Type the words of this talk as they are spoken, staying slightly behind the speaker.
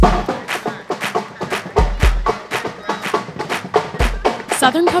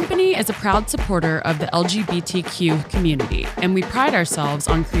Southern Company is a proud supporter of the LGBTQ community, and we pride ourselves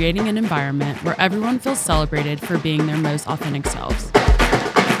on creating an environment where everyone feels celebrated for being their most authentic selves.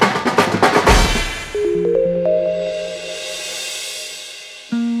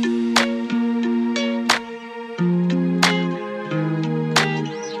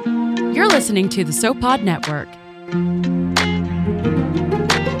 You're listening to the SoPod Network.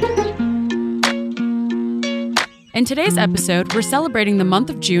 In today's episode, we're celebrating the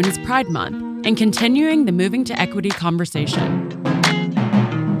month of June as Pride Month and continuing the Moving to Equity conversation.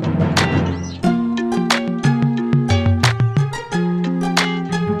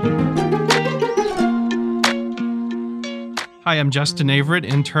 Hi, I'm Justin Averett,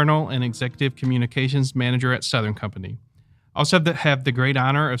 Internal and Executive Communications Manager at Southern Company. I also have the great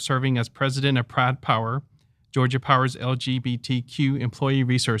honor of serving as President of Pride Power, Georgia Power's LGBTQ Employee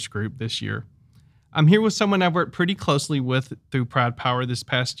Resource Group this year. I'm here with someone I've worked pretty closely with through Pride Power this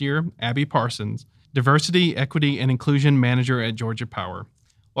past year, Abby Parsons, Diversity, Equity, and Inclusion Manager at Georgia Power.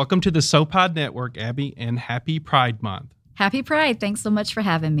 Welcome to the SoPod Network, Abby, and happy Pride Month. Happy Pride. Thanks so much for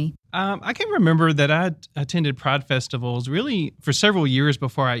having me. I can remember that I attended Pride festivals really for several years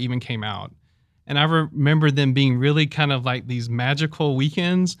before I even came out. And I remember them being really kind of like these magical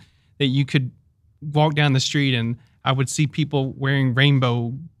weekends that you could walk down the street and I would see people wearing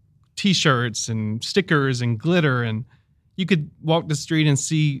rainbow T-shirts and stickers and glitter, and you could walk the street and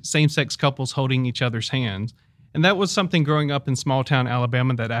see same-sex couples holding each other's hands. And that was something growing up in small-town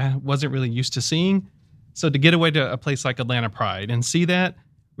Alabama that I wasn't really used to seeing. So to get away to a place like Atlanta Pride and see that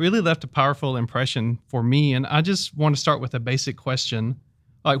really left a powerful impression for me. And I just want to start with a basic question.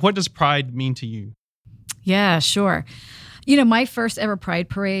 Like, what does Pride mean to you? Yeah, sure. You know, my first ever Pride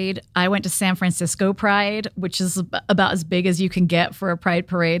parade, I went to San Francisco Pride, which is about as big as you can get for a Pride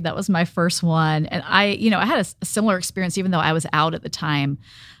parade. That was my first one. And I had a similar experience, even though I was out at the time,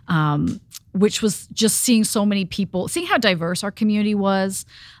 which was just seeing so many people, seeing how diverse our community was,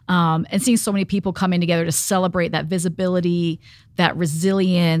 and seeing so many people coming together to celebrate that visibility, that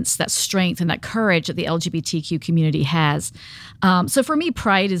resilience, that strength, and that courage that the LGBTQ community has. So for me,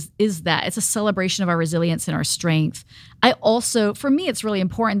 Pride is that. It's a celebration of our resilience and our strength. For me, it's really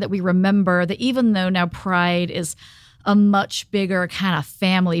important that we remember that even though now Pride is a much bigger kind of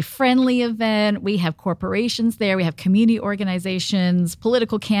family-friendly event. We have corporations there. We have community organizations,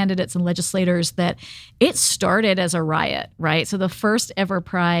 political candidates, and legislators that it started as a riot, right? So the first ever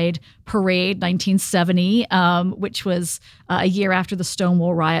Pride parade, 1970, which was a year after the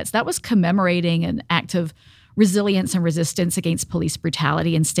Stonewall riots, that was commemorating an act of resilience and resistance against police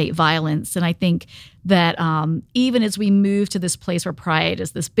brutality and state violence. And I think that even as we move to this place where Pride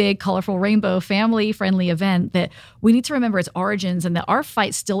is this big, colorful, rainbow, family-friendly event, that we need to remember its origins and that our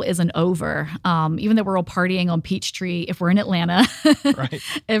fight still isn't over. Even though we're all partying on Peachtree, if we're in Atlanta right.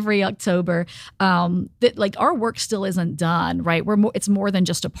 every October, that like our work still isn't done, right? It's more than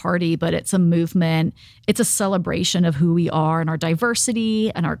just a party, but it's a movement. It's a celebration of who we are and our diversity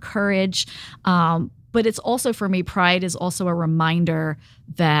and our courage. But it's also, for me, Pride is also a reminder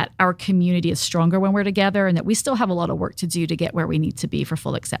that our community is stronger when we're together and that we still have a lot of work to do to get where we need to be for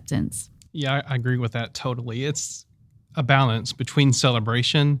full acceptance. Yeah, I agree with that totally. It's a balance between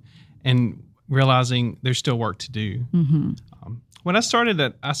celebration and realizing there's still work to do. Mm-hmm. When I started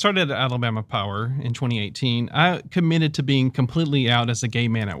at Alabama Power in 2018, I committed to being completely out as a gay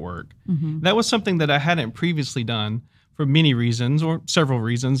man at work. Mm-hmm. That was something that I hadn't previously done for many reasons, or several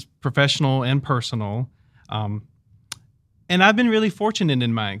reasons, professional and personal. And I've been really fortunate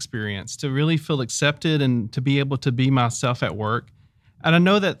in my experience to really feel accepted and to be able to be myself at work. And I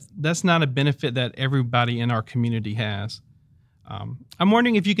know that that's not a benefit that everybody in our community has. I'm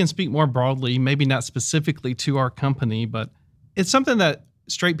wondering if you can speak more broadly, maybe not specifically to our company, but it's something that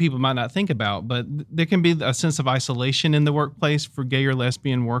straight people might not think about, but there can be a sense of isolation in the workplace for gay or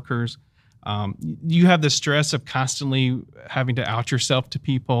lesbian workers. You have the stress of constantly having to out yourself to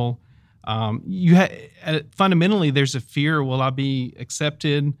people. Fundamentally, there's a fear, will I be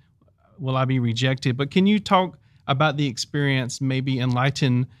accepted? Will I be rejected? But can you talk about the experience, maybe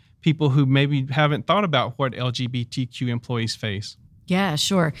enlighten people who maybe haven't thought about what LGBTQ employees face? Yeah,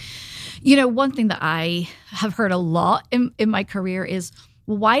 sure. You know, one thing that I have heard a lot in my career is,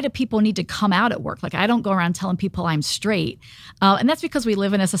 why do people need to come out at work? Like, I don't go around telling people I'm straight. And that's because we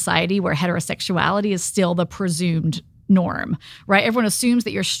live in a society where heterosexuality is still the presumed norm, right? Everyone assumes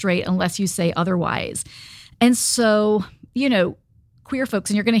that you're straight unless you say otherwise. And so, you know, queer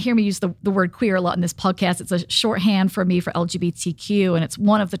folks, and you're going to hear me use the word queer a lot in this podcast. It's a shorthand for me for LGBTQ, and it's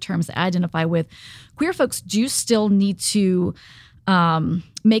one of the terms that I identify with. Queer folks do still need to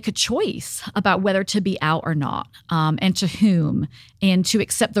make a choice about whether to be out or not, and to whom, and to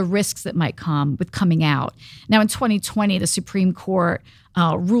accept the risks that might come with coming out. Now, in 2020, the Supreme Court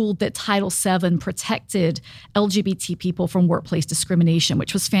ruled that Title VII protected LGBT people from workplace discrimination,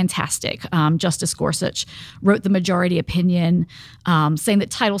 which was fantastic. Justice Gorsuch wrote the majority opinion saying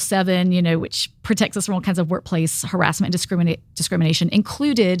that Title VII, which protects us from all kinds of workplace harassment and discrimination,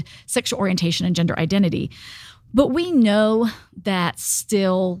 included sexual orientation and gender identity. But we know that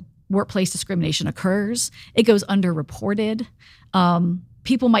still workplace discrimination occurs. It goes underreported.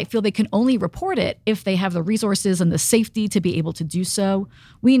 People might feel they can only report it if they have the resources and the safety to be able to do so.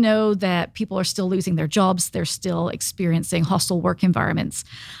 We know that people are still losing their jobs. They're still experiencing hostile work environments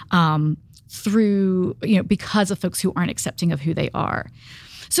because of folks who aren't accepting of who they are.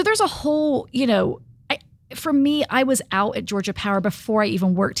 So there's a whole, for me, I was out at Georgia Power before I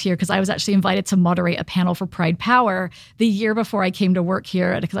even worked here because I was actually invited to moderate a panel for Pride Power the year before I came to work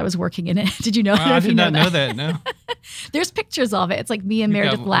here because I was working in it. Did you know? I did not know that. No. There's pictures of it. It's like me and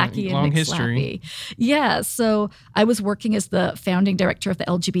Meredith Lackey and Nick history. Slappy. Yeah. So I was working as the founding director of the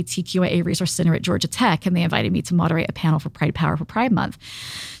LGBTQIA Resource Center at Georgia Tech, and they invited me to moderate a panel for Pride Power for Pride Month.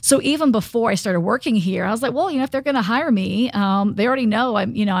 So even before I started working here, I was like, well, if they're going to hire me, they already know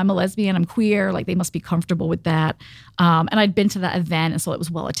I'm a lesbian, I'm queer. Like they must be comfortable with that. And I'd been to that event, and so it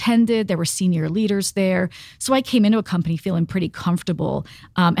was well attended. There were senior leaders there. So I came into a company feeling pretty comfortable.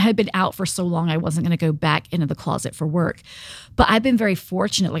 I had been out for so long, I wasn't going to go back into the closet for work. But I've been very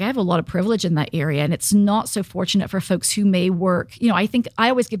fortunate. Like I have a lot of privilege in that area, and it's not so fortunate for folks who may work. I think I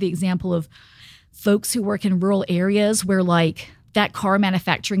always give the example of folks who work in rural areas where like that car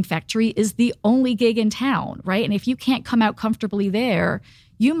manufacturing factory is the only gig in town, right? And if you can't come out comfortably there,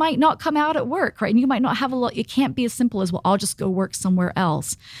 you might not come out at work, right? And you might not have it can't be as simple as, well, I'll just go work somewhere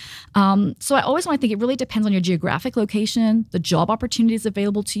else. So I always want to think it really depends on your geographic location, the job opportunities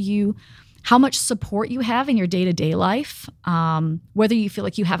available to you, how much support you have in your day-to-day life, whether you feel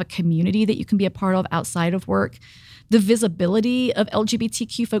like you have a community that you can be a part of outside of work, the visibility of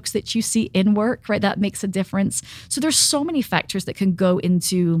LGBTQ folks that you see in work, right? That makes a difference. So there's so many factors that can go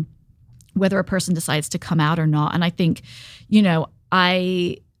into whether a person decides to come out or not. And I think,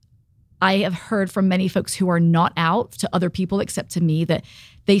 I have heard from many folks who are not out to other people except to me that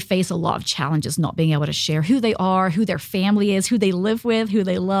they face a lot of challenges not being able to share who they are, who their family is, who they live with, who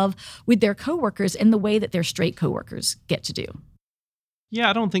they love with their coworkers in the way that their straight coworkers get to do. Yeah,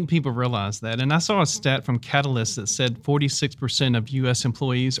 I don't think people realize that. And I saw a stat from Catalyst that said 46% of U.S.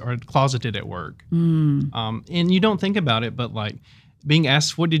 employees are closeted at work. And you don't think about it, but like being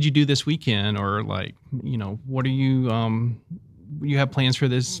asked, what did you do this weekend? Or like, what are you have plans for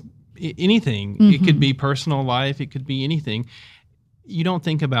this? Anything. Mm-hmm. It could be personal life. It could be anything. You don't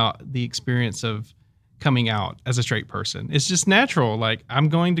think about the experience of coming out as a straight person. It's just natural. Like I'm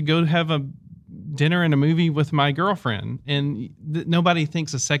going to go have a dinner and a movie with my girlfriend, and nobody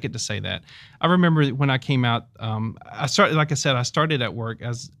thinks a second to say that. I remember when I came out, I started at work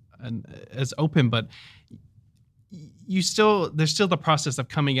as open, but there's still the process of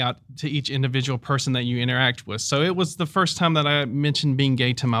coming out to each individual person that you interact with. So it was the first time that I mentioned being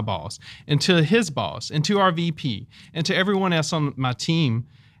gay to my boss and to his boss and to our VP and to everyone else on my team.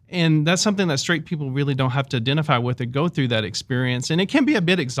 And that's something that straight people really don't have to identify with or go through that experience. And it can be a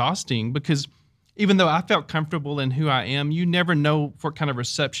bit exhausting because even though I felt comfortable in who I am, you never know what kind of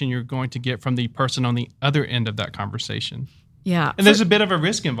reception you're going to get from the person on the other end of that conversation. Yeah. And there's a bit of a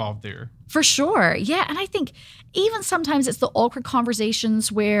risk involved there. For sure. Yeah. And I think even sometimes it's the awkward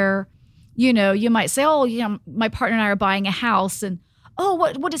conversations where, you might say, oh, my partner and I are buying a house and, oh,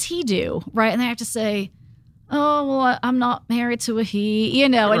 what does he do? Right. And I have to say, oh, well, I'm not married to a he,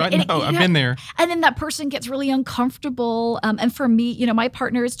 Right. I've been there. And then that person gets really uncomfortable. And for me, my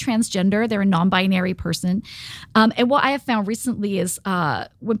partner is transgender. They're a non-binary person. And what I have found recently is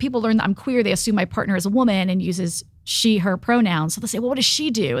when people learn that I'm queer, they assume my partner is a woman and uses she, her pronouns. So they say, well, what does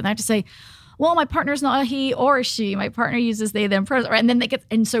she do? And I have to say, well, my partner's not a he or a she. My partner uses they, them pronouns. Right? And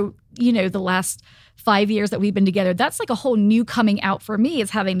then so, the last 5 years that we've been together, that's like a whole new coming out for me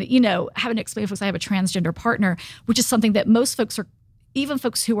is having to explain to folks I have a transgender partner, which is something that most folks are, even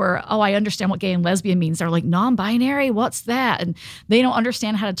folks who are, I understand what gay and lesbian means. They're like, non-binary, what's that? And they don't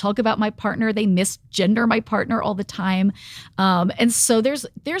understand how to talk about my partner. They misgender my partner all the time. And so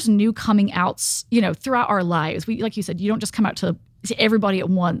there's new coming outs, throughout our lives. We, like you said, you don't just come out to everybody at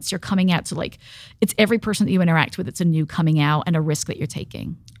once. You're coming out to it's every person that you interact with. It's a new coming out and a risk that you're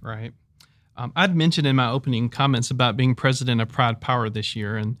taking. Right. I'd mentioned in my opening comments about being president of Pride Power this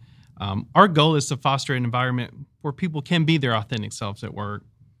year, and our goal is to foster an environment where people can be their authentic selves at work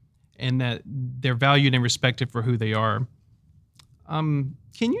and that they're valued and respected for who they are. Can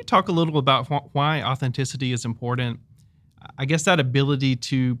you talk a little about why authenticity is important? I guess that ability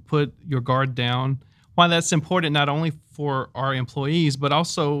to put your guard down, why that's important not only for our employees, but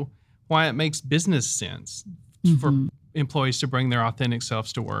also why it makes business sense for employees to bring their authentic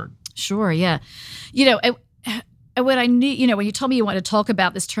selves to work. Sure, yeah. You know, what I knew, you know, when you told me you wanted to talk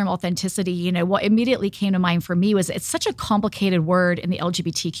about this term authenticity, you know, what immediately came to mind for me was it's such a complicated word in the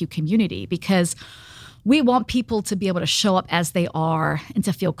LGBTQ community because we want people to be able to show up as they are and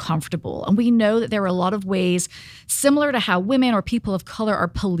to feel comfortable. And we know that there are a lot of ways similar to how women or people of color are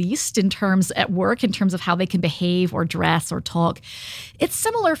policed in terms at work, in terms of how they can behave or dress or talk. It's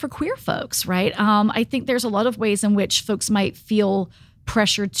similar for queer folks, right? I think there's a lot of ways in which folks might feel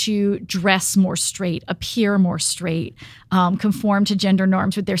pressure to dress more straight, appear more straight, conform to gender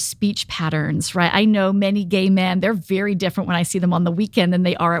norms with their speech patterns, right? I know many gay men, they're very different when I see them on the weekend than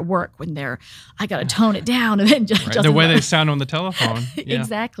they are at work when I got to tone it down. And right. The way they sound on the telephone. Yeah.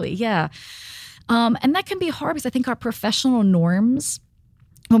 Exactly, yeah. And that can be hard because I think our professional norms,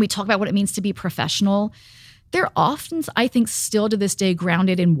 when we talk about what it means to be professional, they're often, I think, still to this day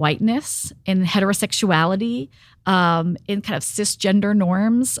grounded in whiteness, in heterosexuality, in kind of cisgender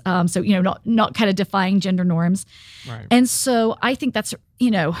norms. So, you know, not kind of defying gender norms. Right. And so I think that's,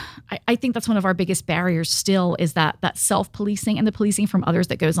 you know, I think that's one of our biggest barriers still is that self-policing and the policing from others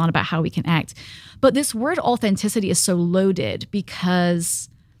that goes on about how we can act. But this word authenticity is so loaded because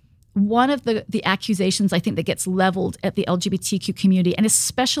one of the accusations I think that gets leveled at the LGBTQ community, and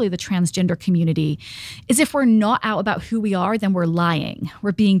especially the transgender community, is if we're not out about who we are, then we're lying.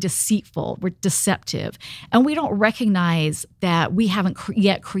 We're being deceitful. We're deceptive. And we don't recognize that we haven't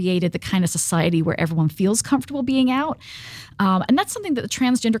yet created the kind of society where everyone feels comfortable being out. And that's something that the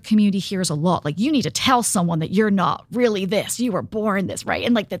transgender community hears a lot. Like, you need to tell someone that you're not really this. You were born this, right?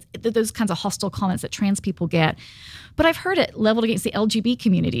 And like those kinds of hostile comments that trans people get. But I've heard it leveled against the LGBT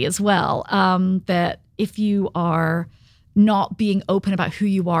community as well, that if you are not being open about who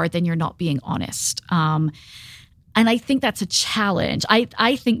you are, then you're not being honest. And I think that's a challenge.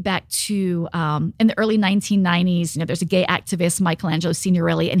 I think back to in the early 1990s, you know, there's a gay activist, Michelangelo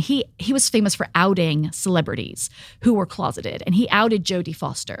Signorelli, and he was famous for outing celebrities who were closeted. And he outed Jodie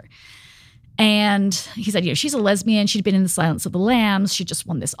Foster. And he said, you know, she's a lesbian. She'd been in The Silence of the Lambs. She just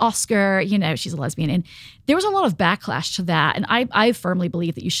won this Oscar. You know, she's a lesbian. And there was a lot of backlash to that. And I firmly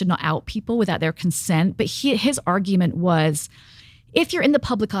believe that you should not out people without their consent. But his argument was, if you're in the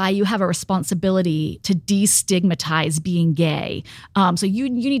public eye, you have a responsibility to destigmatize being gay. So you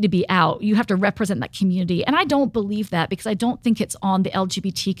need to be out. You have to represent that community. And I don't believe that because I don't think it's on the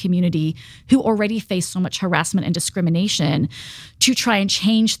LGBT community, who already face so much harassment and discrimination, to try and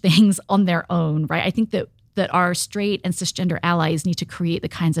change things on their own, right? I think that our straight and cisgender allies need to create the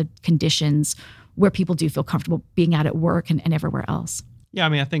kinds of conditions where people do feel comfortable being out at work and everywhere else. Yeah, I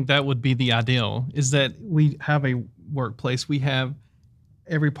mean, I think that would be the ideal, is that we have a workplace, we have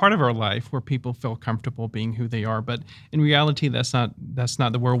every part of our life where people feel comfortable being who they are. But in reality, that's not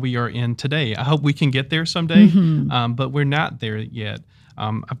the world we are in today. I hope we can get there someday, but we're not there yet.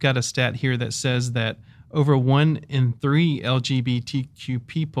 I've got a stat here that says that over 1 in 3 LGBTQ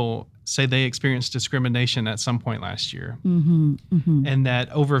people say they experienced discrimination at some point last year. And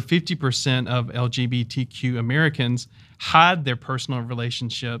that over 50% of LGBTQ Americans hide their personal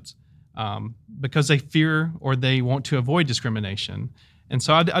relationships because they fear or they want to avoid discrimination. And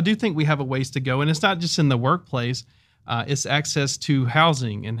so I do think we have a ways to go. And it's not just in the workplace. It's access to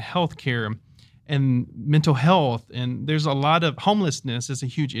housing and healthcare and mental health. And there's a lot of homelessness is a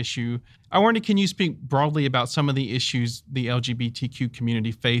huge issue. I wonder, can you speak broadly about some of the issues the LGBTQ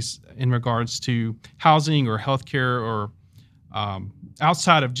community face in regards to housing or healthcare or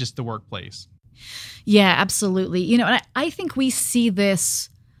outside of just the workplace? Yeah, absolutely. You know, and I think we see this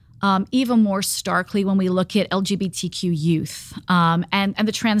even more starkly when we look at LGBTQ youth and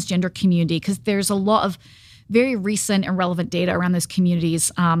the transgender community, because there's a lot of very recent and relevant data around those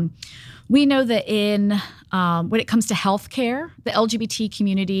communities. We know that when it comes to healthcare, the LGBT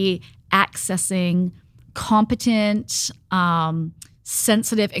community accessing competent,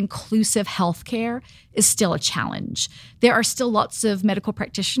 sensitive, inclusive healthcare is still a challenge. There are still lots of medical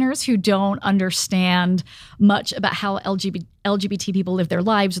practitioners who don't understand much about how LGBT people live their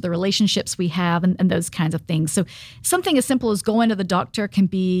lives or the relationships we have and those kinds of things. So something as simple as going to the doctor can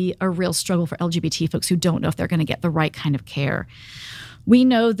be a real struggle for LGBT folks who don't know if they're going to get the right kind of care. We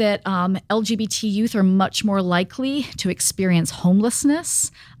know that LGBT youth are much more likely to experience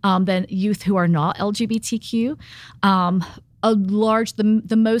homelessness than youth who are not LGBTQ.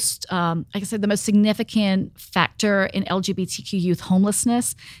 The most significant factor in LGBTQ youth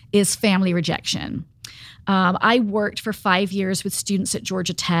homelessness is family rejection. I worked for 5 years with students at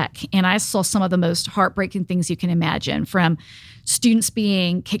Georgia Tech, and I saw some of the most heartbreaking things you can imagine, from students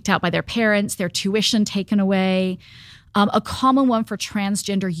being kicked out by their parents, their tuition taken away. A common one for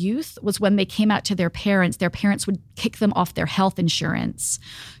transgender youth was when they came out to their parents would kick them off their health insurance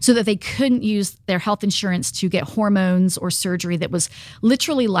so that they couldn't use their health insurance to get hormones or surgery that was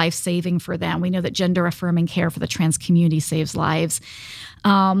literally life-saving for them. We know that gender-affirming care for the trans community saves lives.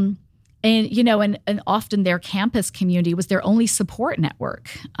 And often their campus community was their only support network.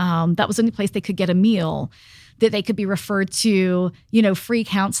 That was the only place they could get a meal, that they could be referred to, free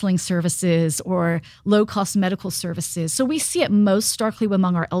counseling services or low-cost medical services. So we see it most starkly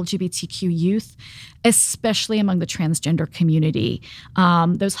among our LGBTQ youth, especially among the transgender community.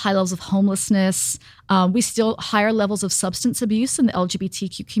 Those high levels of homelessness. We still higher levels of substance abuse in the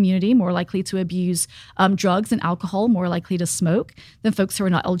LGBTQ community, more likely to abuse drugs and alcohol, more likely to smoke than folks who are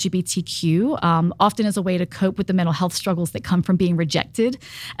not LGBTQ, often as a way to cope with the mental health struggles that come from being rejected.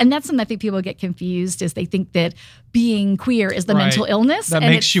 And that's something I think people get confused, is they think that being queer is the mental illness. That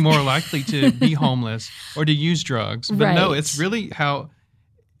makes you more likely to be homeless or to use drugs. But no, it's really how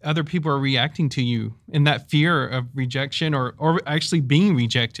other people are reacting to you in that fear of rejection or actually being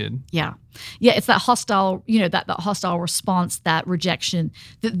rejected. Yeah. Yeah, it's that hostile, that hostile response, that rejection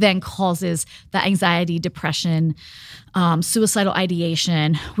that then causes that anxiety, depression, suicidal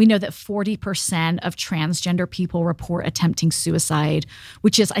ideation. We know that 40% of transgender people report attempting suicide,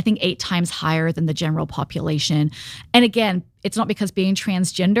 which is, I think, 8 times higher than the general population. And again, it's not because being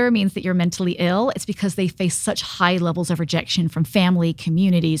transgender means that you're mentally ill. It's because they face such high levels of rejection from family,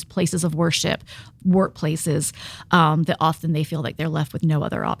 communities, places of worship, workplaces, that often they feel like they're left with no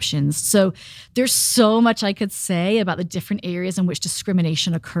other options. So there's so much I could say about the different areas in which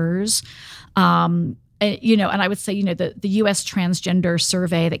discrimination occurs. And I would say, the U.S. Transgender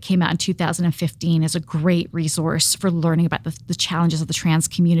Survey that came out in 2015 is a great resource for learning about the challenges of the trans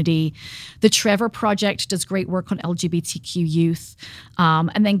community. The Trevor Project does great work on LGBTQ youth.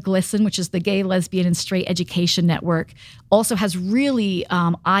 And then GLSEN, which is the Gay, Lesbian, and Straight Education Network, also has really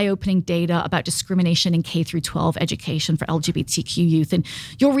eye-opening data about discrimination in K through 12 education for LGBTQ youth. And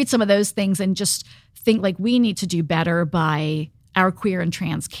you'll read some of those things and just think like we need to do better by our queer and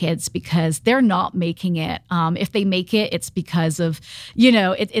trans kids, because they're not making it. If they make it, it's because of,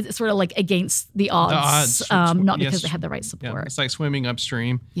 it's sort of like against the odds, not because they had the right support. Yeah, it's like swimming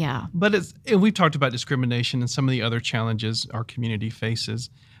upstream. Yeah. But we've talked about discrimination and some of the other challenges our community faces.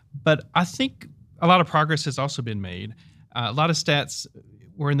 But I think a lot of progress has also been made. A lot of stats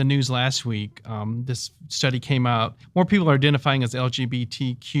were in the news last week. This study came out. More people are identifying as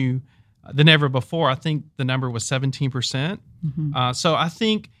LGBTQ than ever before. I think the number was 17%. Mm-hmm. So I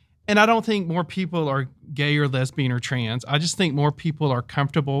think, and I don't think more people are gay or lesbian or trans. I just think more people are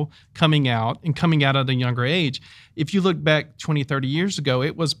comfortable coming out at a younger age. If you look back 20, 30 years ago,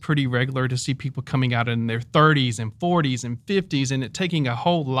 it was pretty regular to see people coming out in their 30s and 40s and 50s, and it taking a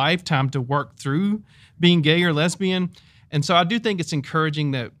whole lifetime to work through being gay or lesbian. And so I do think it's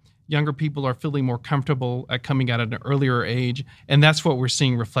encouraging that younger people are feeling more comfortable at coming out at an earlier age. And that's what we're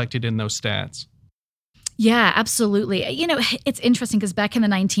seeing reflected in those stats. Yeah, absolutely. It's interesting because back in the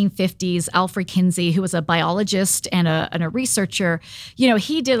 1950s, Alfred Kinsey, who was a biologist and a researcher,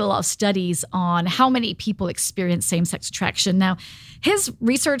 he did a lot of studies on how many people experience same-sex attraction. Now, his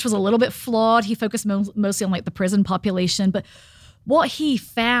research was a little bit flawed. He focused mostly on the prison population. But what he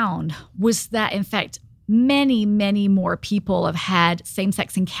found was that, in fact, many, many more people have had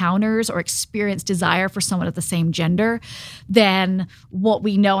same-sex encounters or experienced desire for someone of the same gender than what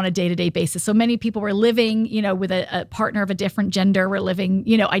we know on a day-to-day basis. So many people were living, with a partner of a different gender, were living,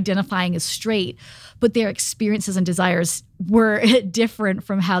 identifying as straight, but their experiences and desires were different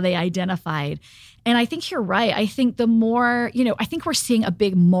from how they identified. And I think you're right. I think the more, I think we're seeing a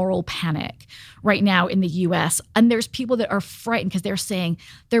big moral panic right now in the U.S. And there's people that are frightened because they're saying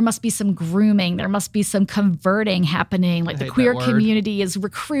there must be some grooming, there must be some converting happening. Like the queer community is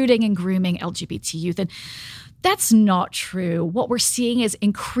recruiting and grooming LGBT youth. And that's not true. What we're seeing is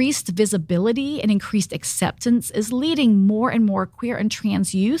increased visibility and increased acceptance is leading more and more queer and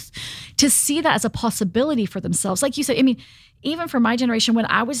trans youth to see that as a possibility for themselves. Like you said, even for my generation, when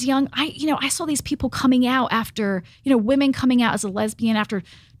I was young, I saw these people coming out after, women coming out as a lesbian after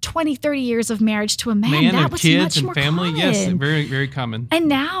 20, 30 years of marriage to a man. That was kids much and more family. common. Yes, very, very common. And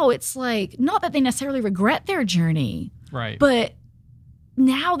now it's like, not that they necessarily regret their journey, right? But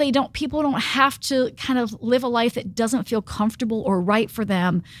now people don't have to kind of live a life that doesn't feel comfortable or right for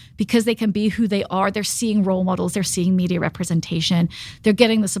them because they can be who they are. They're seeing role models. They're seeing media representation. They're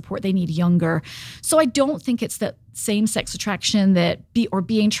getting the support they need younger. So I don't think it's that same-sex attraction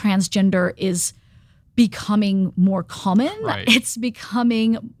being transgender is becoming more common. Right. It's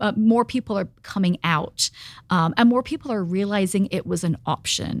becoming, more people are coming out, and more people are realizing it was an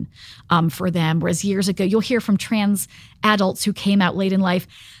option for them. Whereas years ago, you'll hear from trans adults who came out late in life,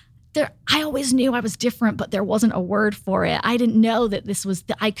 I always knew I was different, but there wasn't a word for it. I didn't know that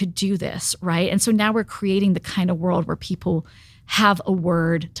I could do this, right? And so now we're creating the kind of world where people have a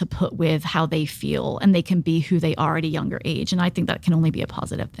word to put with how they feel, and they can be who they are at a younger age. And I think that can only be a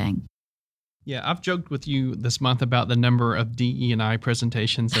positive thing. Yeah, I've joked with you this month about the number of DE&I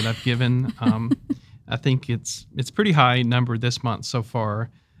presentations that I've given. I think it's pretty high number this month so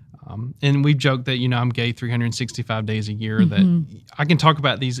far. And we've joked that, I'm gay 365 days a year, that I can talk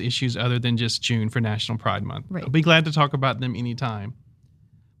about these issues other than just June for National Pride Month. Right. I'll be glad to talk about them anytime.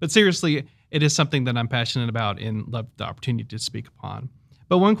 But seriously, it is something that I'm passionate about and love the opportunity to speak upon.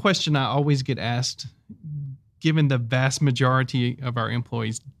 But one question I always get asked, given the vast majority of our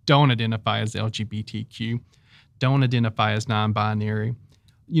employees don't identify as LGBTQ, don't identify as non-binary,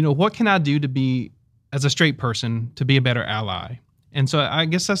 what can I do to be, as a straight person, to be a better ally? And so I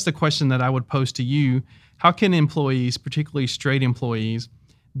guess that's the question that I would pose to you. How can employees, particularly straight employees,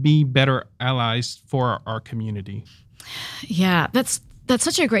 be better allies for our community? Yeah, that's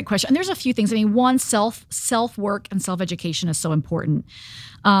such a great question. And there's a few things. I mean, one, self-work and self-education is so important.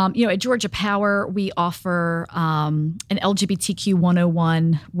 At Georgia Power, we offer an LGBTQ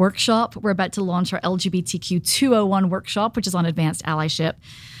 101 workshop. We're about to launch our LGBTQ 201 workshop, which is on advanced allyship.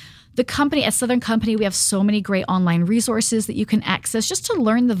 The company, at Southern Company, we have so many great online resources that you can access just to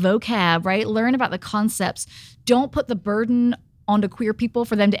learn the vocab, right? Learn about the concepts. Don't put the burden onto queer people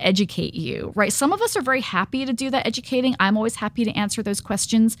for them to educate you, right? Some of us are very happy to do that educating. I'm always happy to answer those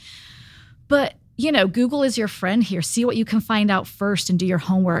questions. But, Google is your friend here. See what you can find out first and do your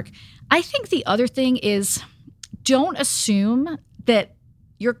homework. I think the other thing is, don't assume that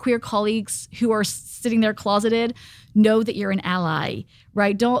your queer colleagues who are sitting there closeted know that you're an ally,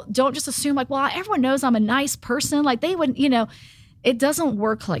 right? Don't just assume everyone knows I'm a nice person. Like they wouldn't, it doesn't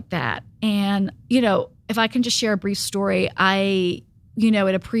work like that. And, if I can just share a brief story, at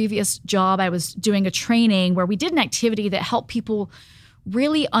a previous job, I was doing a training where we did an activity that helped people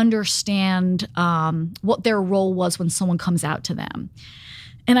really understand what their role was when someone comes out to them.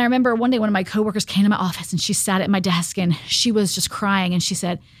 And I remember one day one of my coworkers came to my office and she sat at my desk and she was just crying and she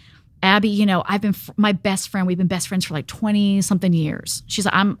said, Abby, I've been my best friend. We've been best friends for 20 something years. She's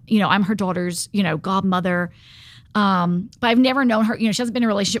like, I'm her daughter's, godmother. But I've never known her, she hasn't been in a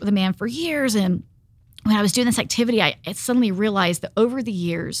relationship with a man for years. And when I was doing this activity, I suddenly realized that over the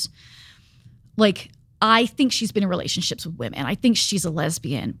years, I think she's been in relationships with women. I think she's a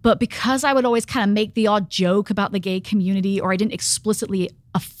lesbian. But because I would always kind of make the odd joke about the gay community, or I didn't explicitly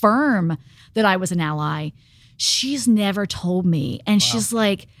affirm that I was an ally, she's never told me. And she's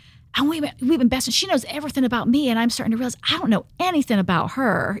like, and we've been best friends. She knows everything about me. And I'm starting to realize I don't know anything about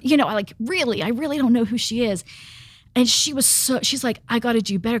her. I really don't know who she is. And she's like, I got to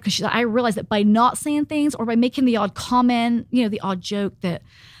do better. Because I realized that by not saying things or by making the odd comment, the odd joke, that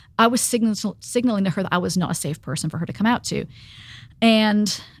I was signaling to her that I was not a safe person for her to come out to.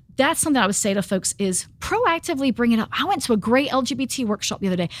 And that's something I would say to folks is proactively bring it up. I went to a great LGBT workshop the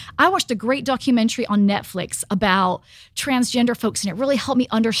other day. I watched a great documentary on Netflix about transgender folks, and it really helped me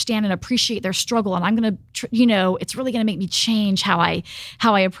understand and appreciate their struggle. And I'm going to, it's really going to make me change how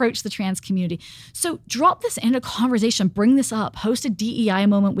I approach the trans community. So drop this into conversation, bring this up, host a DEI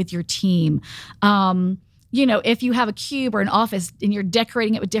moment with your team. If you have a cube or an office and you're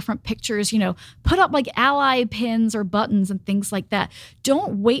decorating it with different pictures, put up ally pins or buttons and things like that.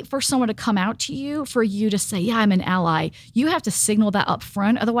 Don't wait for someone to come out to you for you to say, yeah, I'm an ally. You have to signal that up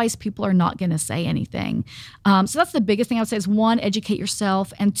front. Otherwise, people are not going to say anything. So that's the biggest thing I would say is, one, educate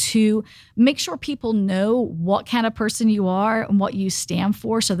yourself. And two, make sure people know what kind of person you are and what you stand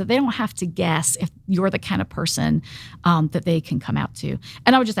for so that they don't have to guess if you're the kind of person that they can come out to.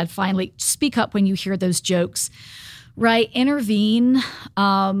 And I would just add, finally, speak up when you hear those jokes. Right? Intervene,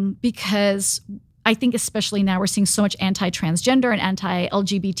 because I think especially now we're seeing so much anti-transgender and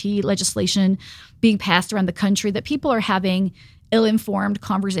anti-LGBT legislation being passed around the country that people are having ill-informed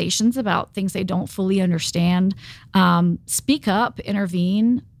conversations about things they don't fully understand. Speak up,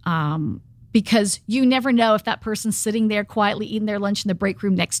 intervene, because you never know if that person sitting there quietly eating their lunch in the break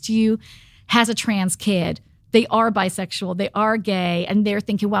room next to you has a trans kid. They are bisexual, they are gay, and they're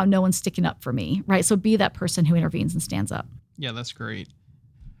thinking, wow, no one's sticking up for me, right? So be that person who intervenes and stands up. Yeah, that's great.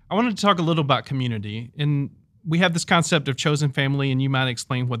 I wanted to talk a little about community. And we have this concept of chosen family, and you might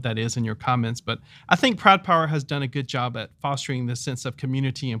explain what that is in your comments. But I think Pride Power has done a good job at fostering this sense of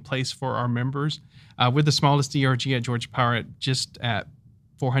community and place for our members. We're the smallest DRG at Georgia Power at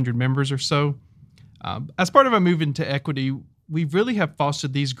 400 members or so. As part of our move into equity, we really have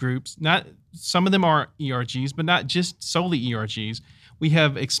fostered these groups. Not some of them are ERGs, but not just solely ERGs. We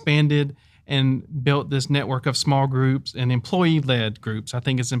have expanded and built this network of small groups and employee-led groups. I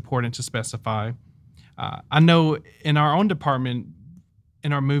think it's important to specify. I know in our own department,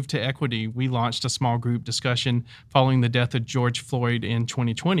 in our move to equity, we launched a small group discussion following the death of George Floyd in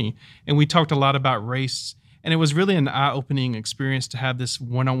 2020. And we talked a lot about race. And it was really an eye-opening experience to have this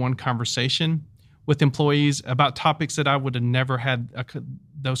one-on-one conversation with employees about topics that I would have never had.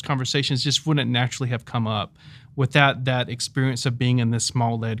 Those conversations just wouldn't naturally have come up without that experience of being in this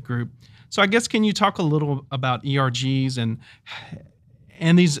small-led group. So I guess, can you talk a little about ERGs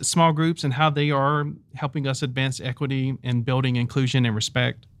and these small groups and how they are helping us advance equity and building inclusion and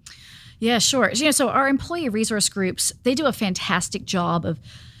respect? Yeah, sure. So our employee resource groups, they do a fantastic job of,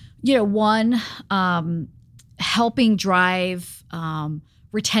 one, helping drive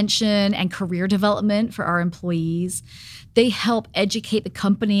retention and career development for our employees. They help educate the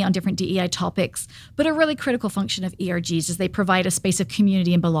company on different DEI topics, but a really critical function of ERGs is they provide a space of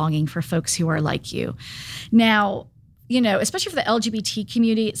community and belonging for folks who are like you. Now, especially for the LGBT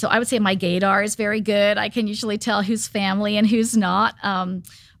community, so I would say my gaydar is very good. I can usually tell who's family and who's not.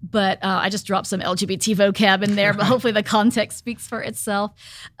 But I just dropped some LGBT vocab in there, but hopefully the context speaks for itself.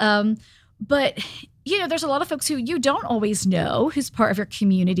 But there's a lot of folks who you don't always know who's part of your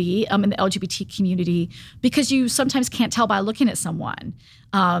community in the LGBT community, because you sometimes can't tell by looking at someone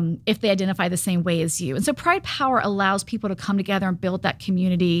if they identify the same way as you. And so Pride Power allows people to come together and build that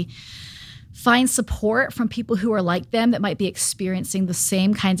community, find support from people who are like them that might be experiencing the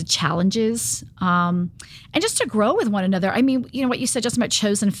same kinds of challenges, and just to grow with one another. I mean, what you said just about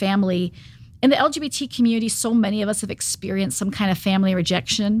chosen family. In the LGBT community, so many of us have experienced some kind of family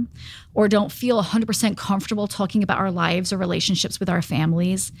rejection or don't feel 100% comfortable talking about our lives or relationships with our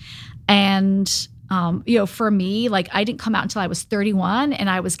families. And, for me, I didn't come out until I was 31 and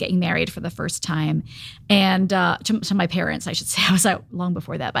I was getting married for the first time. And to my parents, I should say. I was out long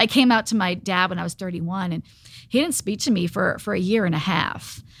before that. But I came out to my dad when I was 31, and he didn't speak to me for a year and a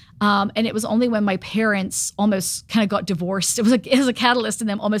half. And it was only when my parents almost kind of got divorced. It was a catalyst in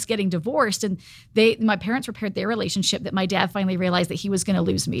them almost getting divorced. And my parents repaired their relationship that my dad finally realized that he was going to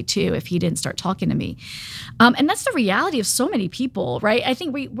lose me too if he didn't start talking to me. And that's the reality of so many people, right? I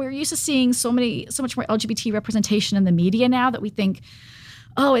think we're used to seeing so much more LGBT representation in the media now that we think,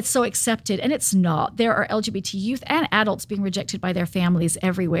 oh, it's so accepted. And it's not. There are LGBT youth and adults being rejected by their families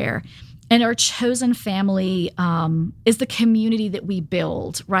everywhere. And our chosen family is the community that we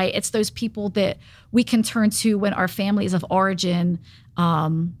build, right? It's those people that we can turn to when our families of origin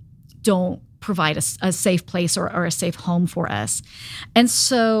don't provide a safe place or a safe home for us. And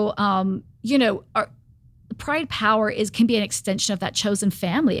so, our Pride Power can be an extension of that chosen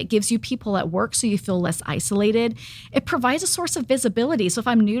family. It gives you people at work so you feel less isolated. It provides a source of visibility. So if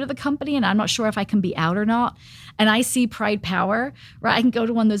I'm new to the company and I'm not sure if I can be out or not, and I see Pride Power, right, I can go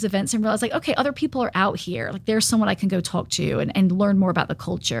to one of those events and realize okay, other people are out here. There's someone I can go talk to and learn more about the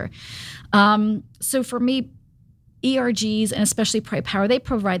culture. So for me, ERGs and especially Pride Power, they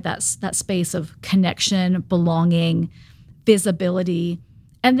provide that space of connection, belonging, visibility,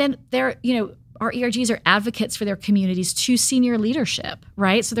 and then our ERGs are advocates for their communities to senior leadership,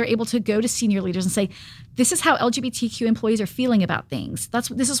 right? So they're able to go to senior leaders and say, this is how LGBTQ employees are feeling about things.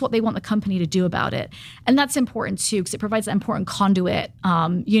 This is what they want the company to do about it. And that's important too, because it provides an important conduit,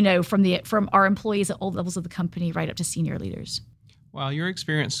 from our employees at all levels of the company right up to senior leaders. Wow, your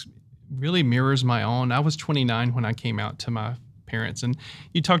experience really mirrors my own. I was 29 when I came out to my parents, and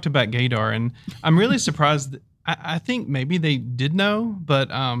you talked about gaydar, and I'm really surprised. I think maybe they did know, but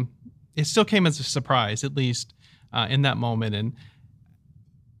it still came as a surprise, at least in that moment. And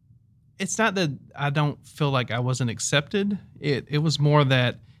it's not that I don't feel like I wasn't accepted. It was more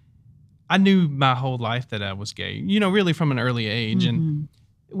that I knew my whole life that I was gay, really from an early age. Mm-hmm. And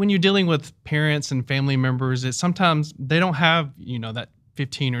when you're dealing with parents and family members, sometimes they don't have, that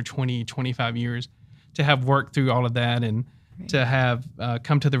 15 or 20, 25 years to have worked through all of that and to have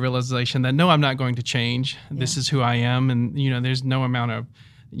come to the realization that, no, I'm not going to change. Yeah. This is who I am. And, there's no amount of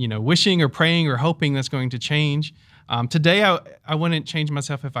wishing or praying or hoping that's going to change. Today, I wouldn't change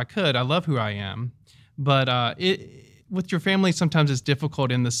myself if I could. I love who I am. But with your family, sometimes it's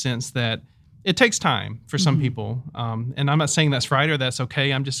difficult in the sense that it takes time for some people. And I'm not saying that's right or that's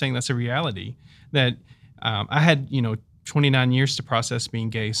okay. I'm just saying that's a reality. That I had, 29 years to process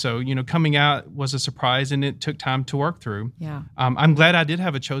being gay. So, coming out was a surprise and it took time to work through. Yeah. I'm glad I did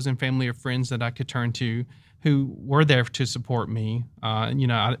have a chosen family of friends that I could turn to who were there to support me. I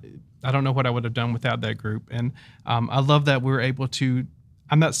don't know what I would have done without that group. And I love that we're able to,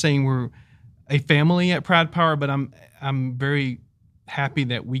 I'm not saying we're a family at Pride Power, but I'm very happy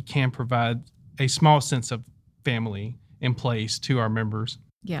that we can provide a small sense of family in place to our members.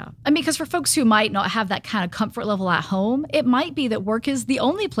 Yeah. I mean, because for folks who might not have that kind of comfort level at home, it might be that work is the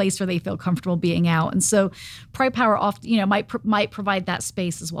only place where they feel comfortable being out. And so Pride Power often, might provide that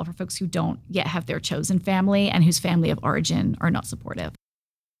space as well for folks who don't yet have their chosen family and whose family of origin are not supportive.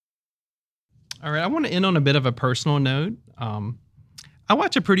 All right. I want to end on a bit of a personal note. I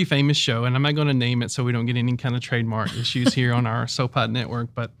watch a pretty famous show, and I'm not going to name it so we don't get any kind of trademark issues here on our SoPod network,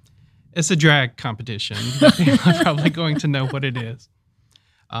 but it's a drag competition. People are probably going to know what it is.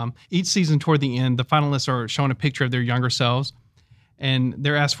 Each season toward the end, the finalists are shown a picture of their younger selves, and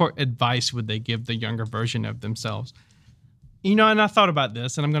they're asked for advice would they give the younger version of themselves. And I thought about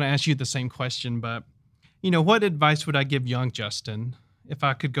this, and I'm going to ask you the same question, but, what advice would I give young Justin if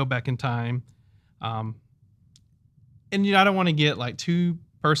I could go back in time? And, I don't want to get too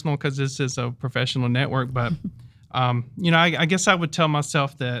personal because this is a professional network, but, I guess I would tell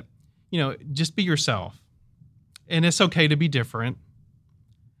myself that, just be yourself, and it's okay to be different.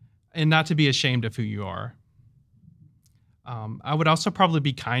 And not to be ashamed of who you are. I would also probably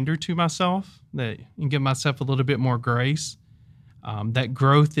be kinder to myself and give myself a little bit more grace. That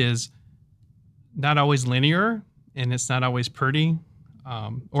growth is not always linear and it's not always pretty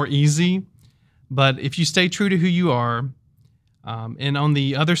or easy. But if you stay true to who you are, and on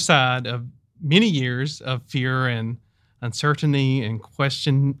the other side of many years of fear and uncertainty and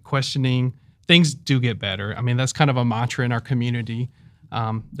questioning, things do get better. I mean, that's kind of a mantra in our community.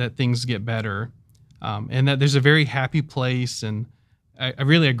 That things get better, and that there's a very happy place and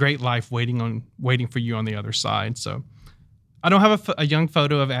really a great life waiting for you on the other side. So I don't have a young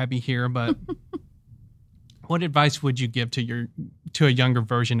photo of Abby here, but what advice would you give to a younger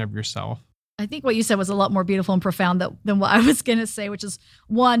version of yourself? I think what you said was a lot more beautiful and profound than what I was going to say, which is,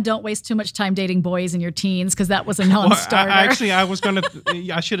 one, don't waste too much time dating boys in your teens, because that was a non-starter.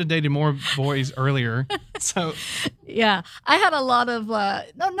 I should have dated more boys earlier. So, yeah, I had a lot of,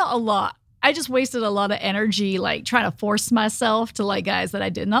 not a lot. I just wasted a lot of energy, trying to force myself to like guys that I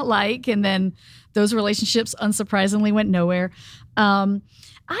did not like. And then those relationships, unsurprisingly, went nowhere. I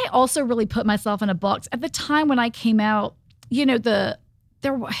also really put myself in a box. At the time when I came out,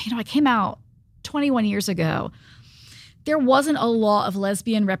 I came out 21 years ago. There wasn't a lot of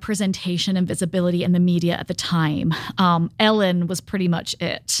lesbian representation and visibility in the media at the time. Ellen was pretty much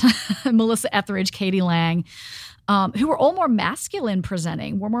it. Melissa Etheridge, Katie Lang, who were all more masculine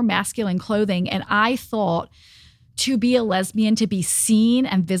presenting, wore more masculine clothing. And I thought to be a lesbian, to be seen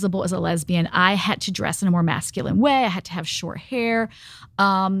and visible as a lesbian, I had to dress in a more masculine way. I had to have short hair.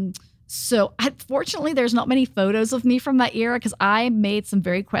 So fortunately, there's not many photos of me from that era because I made some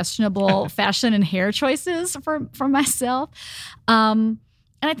very questionable fashion and hair choices for myself. And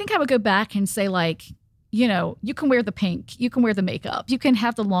I think I would go back and say, you can wear the pink, you can wear the makeup, you can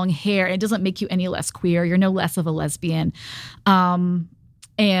have the long hair. It doesn't make you any less queer. You're no less of a lesbian. And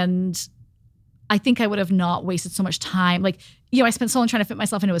I think I would have not wasted so much time. I spent so long trying to fit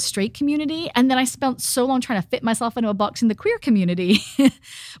myself into a straight community, and then I spent so long trying to fit myself into a box in the queer community with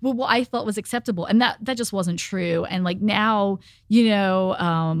what I thought was acceptable. And that just wasn't true. And now,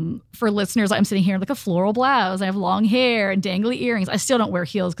 for listeners, I'm sitting here in a floral blouse. I have long hair and dangly earrings. I still don't wear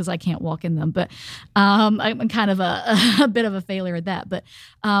heels because I can't walk in them. But I'm kind of a bit of a failure at that. But,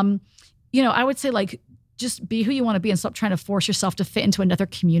 I would say just be who you want to be and stop trying to force yourself to fit into another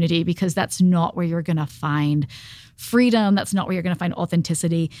community, because that's not where you're going to find freedom. That's not where you're going to find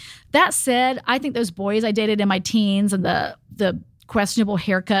authenticity. That said, I think those boys I dated in my teens and the questionable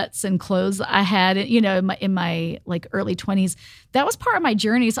haircuts and clothes I had, in my early 20s, that was part of my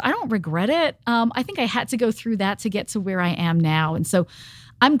journey. So I don't regret it. I think I had to go through that to get to where I am now. And so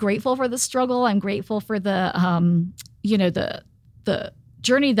I'm grateful for the struggle. I'm grateful for the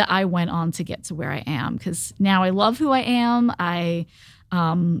journey that I went on to get to where I am, because now I love who I am. I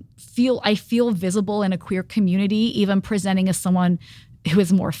feel visible in a queer community, even presenting as someone who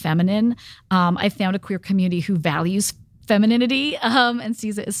is more feminine. I found a queer community who values femininity and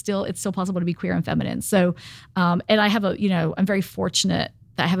sees it's still possible to be queer and feminine. So, and I have I'm very fortunate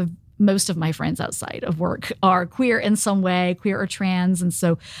that I have most of my friends outside of work are queer in some way, queer or trans. And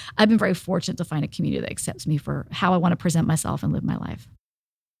so I've been very fortunate to find a community that accepts me for how I want to present myself and live my life.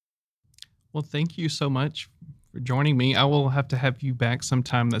 Well, thank you so much for joining me. I will have to have you back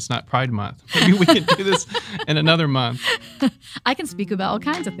sometime that's not Pride Month. Maybe we can do this in another month. I can speak about all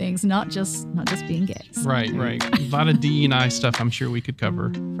kinds of things, not just being gay. Right. A lot of DE&I stuff I'm sure we could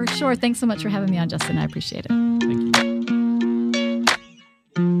cover. For sure. Thanks so much for having me on, Justin. I appreciate it. Thank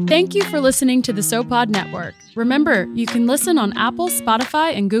you. Thank you for listening to the SoPod Network. Remember, you can listen on Apple,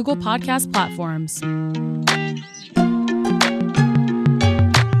 Spotify, and Google podcast platforms.